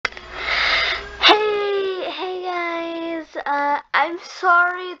I'm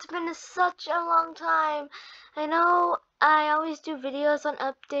sorry, it's been such a long time. I know I always do videos on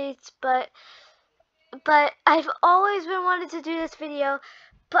updates, but I've always been wanting to do this video,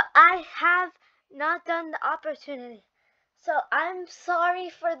 but I have not done the opportunity. So I'm sorry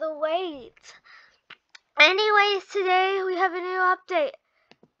for the wait. Anyways, today we have a new update.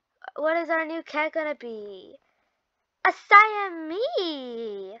 What is our new cat gonna be? A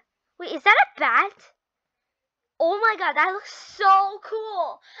Siamese! Wait, is that a bat? Oh my god, that looks so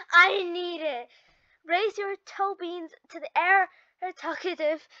cool! I need it! Raise your toe beans to the air,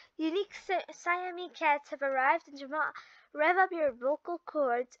 talkative. Unique Siamese cats have arrived in Jamal. Rev up your vocal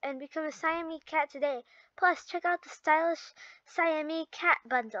cords and become a Siamese cat today. Plus, check out the stylish Siamese cat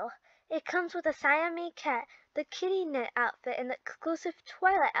bundle. It comes with a Siamese cat, the kitty knit outfit, and the exclusive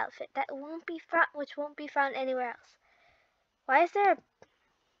Twilight outfit which won't be found anywhere else. Why is there a...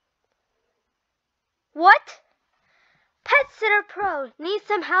 What? Pet Sitter Pro. Need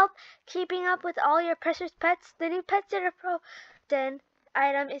some help keeping up with all your precious pets? The new Pet Sitter Pro Den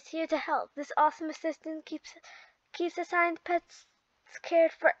item is here to help. This awesome assistant keeps assigned pets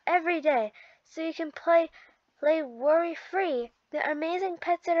cared for every day, so you can play worry-free. The amazing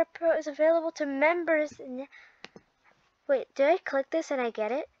Pet Sitter Pro is available to members. Wait, did I click this and I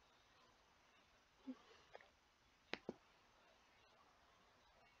get it?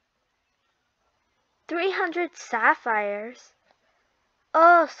 $300 sapphires.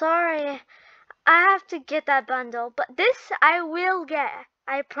 Oh, sorry. I have to get that bundle, but this I will get.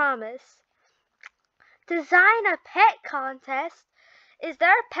 I promise. Design a pet contest. Is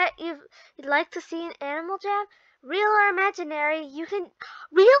there a pet you'd like to see in Animal Jam? Real or imaginary?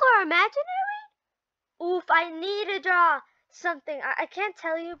 Real or imaginary? Oof, I need to draw something. I can't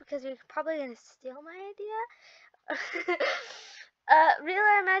tell you because you're probably going to steal my idea. Real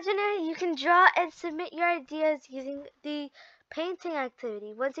or imaginary, you can draw and submit your ideas using the painting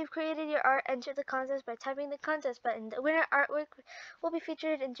activity. Once you've created your art, enter the contest by typing the contest button. The winner artwork will be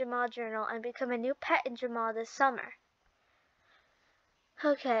featured in Jamal Journal and become a new pet in Jamal this summer.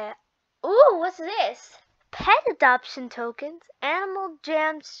 Okay. Ooh, what's this? Pet adoption tokens. Animal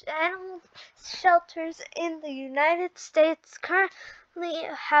shelters in the United States currently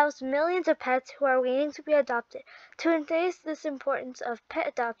house millions of pets who are waiting to be adopted. To embrace this importance of pet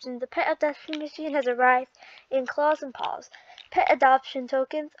adoption, the pet adoption machine has arrived in Claws and Paws. Pet adoption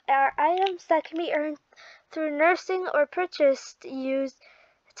tokens are items that can be earned through nursing or purchased to use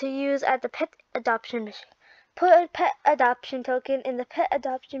at the pet adoption machine. Put a pet adoption token in the pet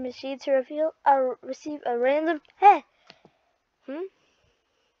adoption machine to receive a random pet.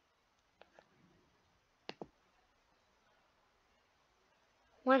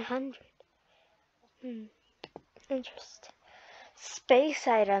 100. Interesting. Space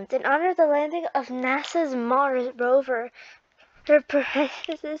items. In honor of the landing of NASA's Mars rover, and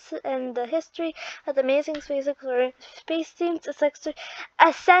the history of the amazing space exploration, space-themed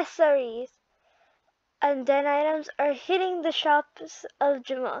accessories and den items are hitting the shops of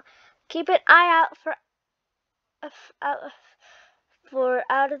Jamal. Keep an eye out for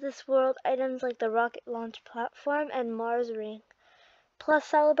out-of-this-world items like the rocket launch platform and Mars ring. Plus,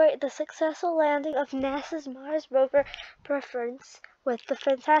 celebrate the successful landing of NASA's Mars rover preference with the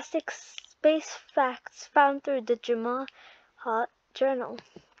fantastic space facts found through the Jamal Journal.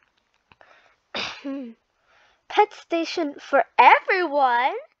 Pet station for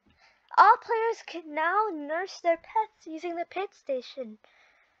everyone! All players can now nurse their pets using the pet station.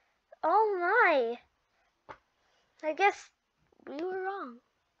 Oh my! I guess we were wrong.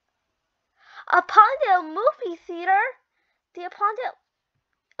 Apondale movie theater! The Apondale...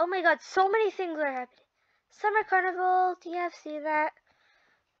 Oh my god, so many things are happening. Summer Carnival, yeah, I've seen that.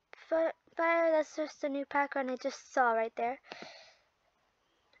 Fire, that's just a new background I just saw right there.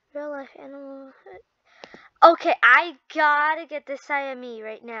 Real life animal... Okay, I gotta get this Siamese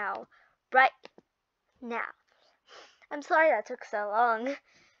right now. Right now. I'm sorry that took so long.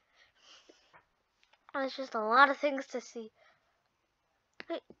 There's just a lot of things to see.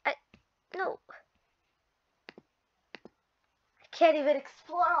 Wait, no. I can't even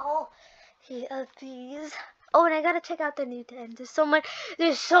explore all of these. Oh, and I gotta check out the new den. There's so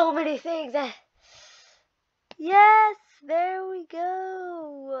many things. Yes, there we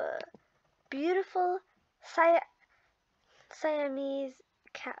go. Beautiful Siamese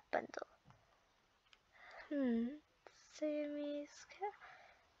cat bundle. Siamese cat.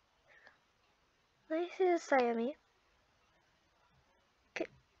 Let me see the Siamese.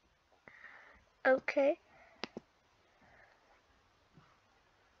 Okay.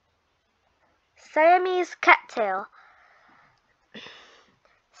 Siamese cat tail.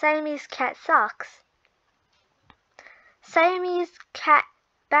 Siamese cat socks. Siamese cat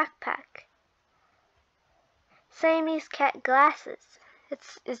backpack. Siamese cat glasses.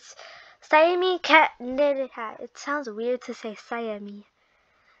 It's Siamese cat knitted hat. It sounds weird to say Siamese.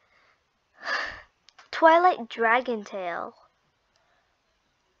 Twilight dragon tail.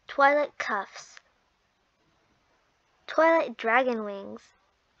 Twilight cuffs. Twilight dragon wings.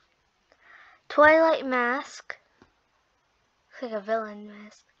 Twilight mask. Looks like a villain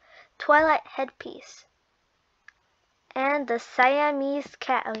mask. Twilight headpiece. And the Siamese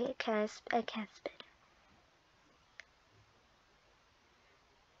cat. Okay, I can't spit.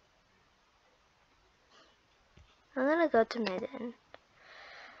 I'm gonna go to midden.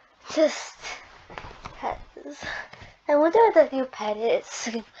 Just pets. I wonder what the new pet is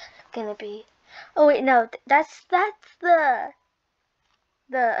gonna be. Oh wait, no, that's the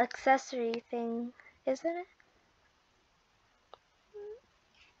accessory thing, isn't it?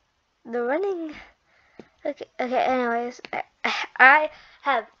 The running. Okay. Anyways, I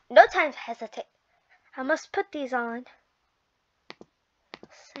have no time to hesitate. I must put these on.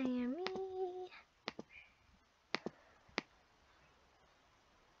 Siamese.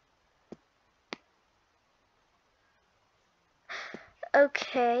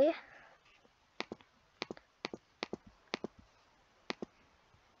 Okay.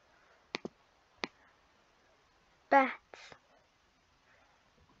 Bats.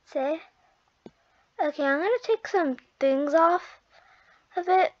 Say. Okay, I'm gonna take some things off of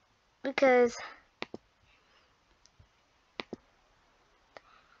it because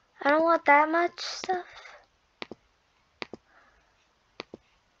I don't want that much stuff.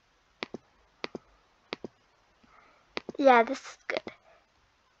 Yeah, this is good.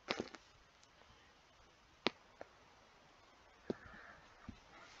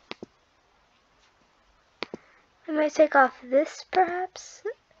 I might take off this perhaps.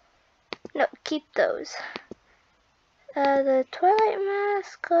 No, keep those. The Twilight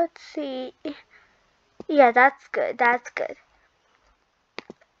mask, let's see. Yeah, that's good. That's good.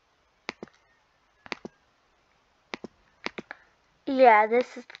 Yeah,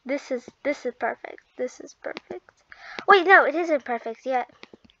 this is perfect. This is perfect. Wait, no, it isn't perfect yet.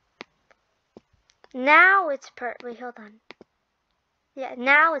 Now it's wait, hold on. Yeah,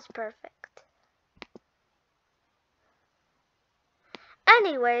 now it's perfect.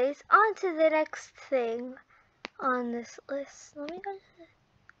 Anyways, on to the next thing on this list. Let me go.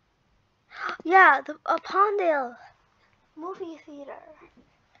 Yeah, a Pondale movie theater.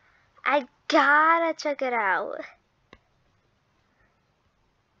 I gotta check it out.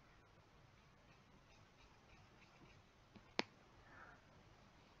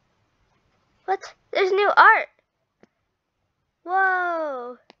 What? There's new art.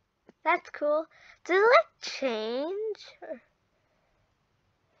 Whoa, that's cool. Does it like change?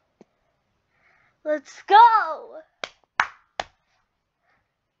 Let's go.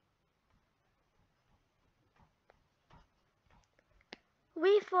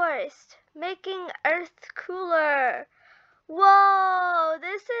 We Forest, making Earth cooler. Whoa,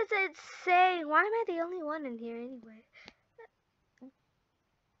 this is insane. Why am I the only one in here anyway?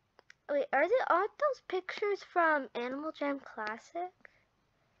 Wait, aren't those pictures from Animal Jam Classic?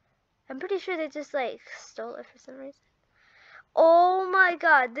 I'm pretty sure they just like stole it for some reason. Oh my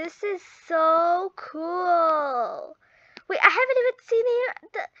god, this is so cool. Wait, I haven't even seen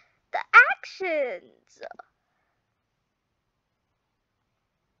the actions.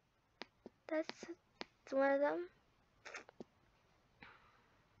 That's one of them.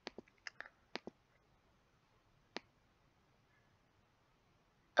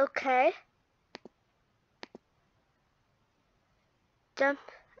 Okay. Jump.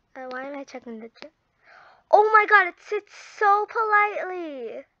 Why am I checking the jump? Oh my god, it sits so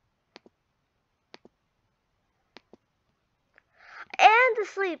politely. And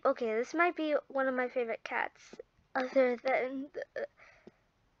asleep. Okay, this might be one of my favorite cats. Other than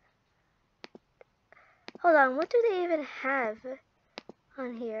hold on, what do they even have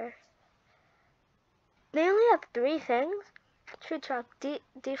on here? They only have 3 things. Tree trunk,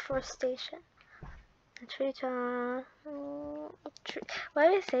 deforestation. Tree trunk. Why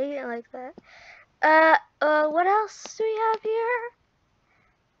do I say it like that? What else do we have here?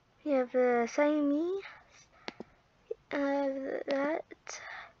 We have the siamese. That.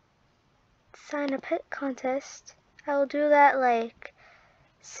 Sign a pet contest. I will do that like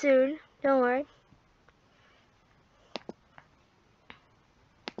soon. Don't worry.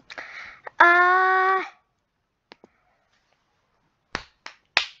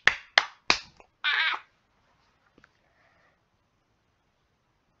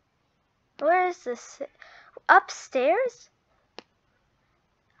 Where is this? Upstairs?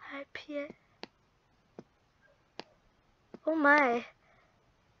 IPA. Oh my.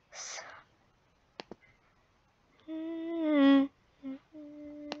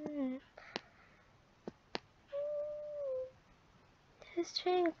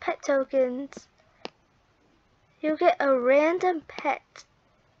 History pet tokens. You get a random pet.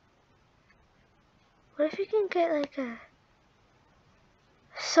 What if you can get like a...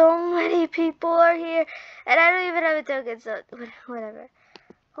 So many people are here, and I don't even have a token, so whatever.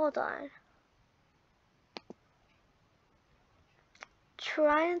 Hold on.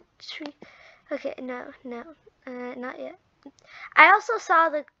 Try and treat... Okay, no, not yet. I also saw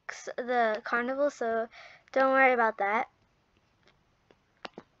the carnival, so don't worry about that.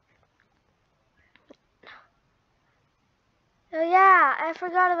 Oh yeah, I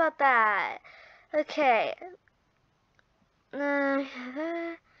forgot about that. Okay.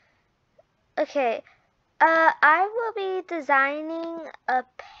 Okay. I will be designing a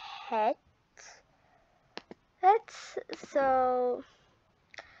pet. So,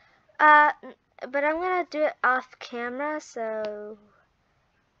 but I'm gonna do it off camera, so,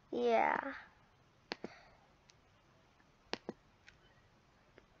 yeah.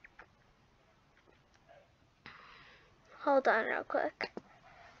 Hold on real quick.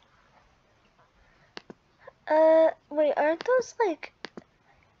 Wait, aren't those like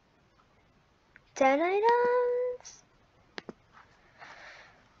den items?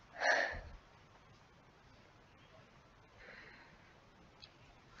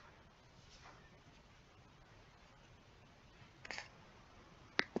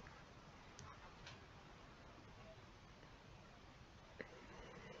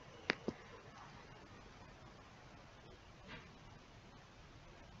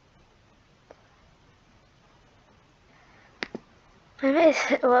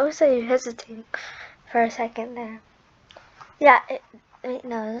 What was I hesitating for a second there? Yeah, wait,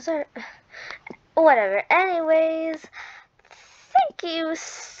 no, those are... Whatever. Anyways, thank you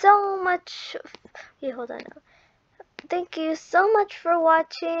so much. Wait, hold on now. Thank you so much for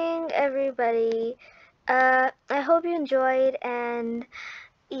watching, everybody. I hope you enjoyed, and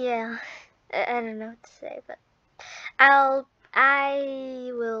yeah, I don't know what to say, but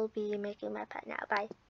I will be making my pet now. Bye.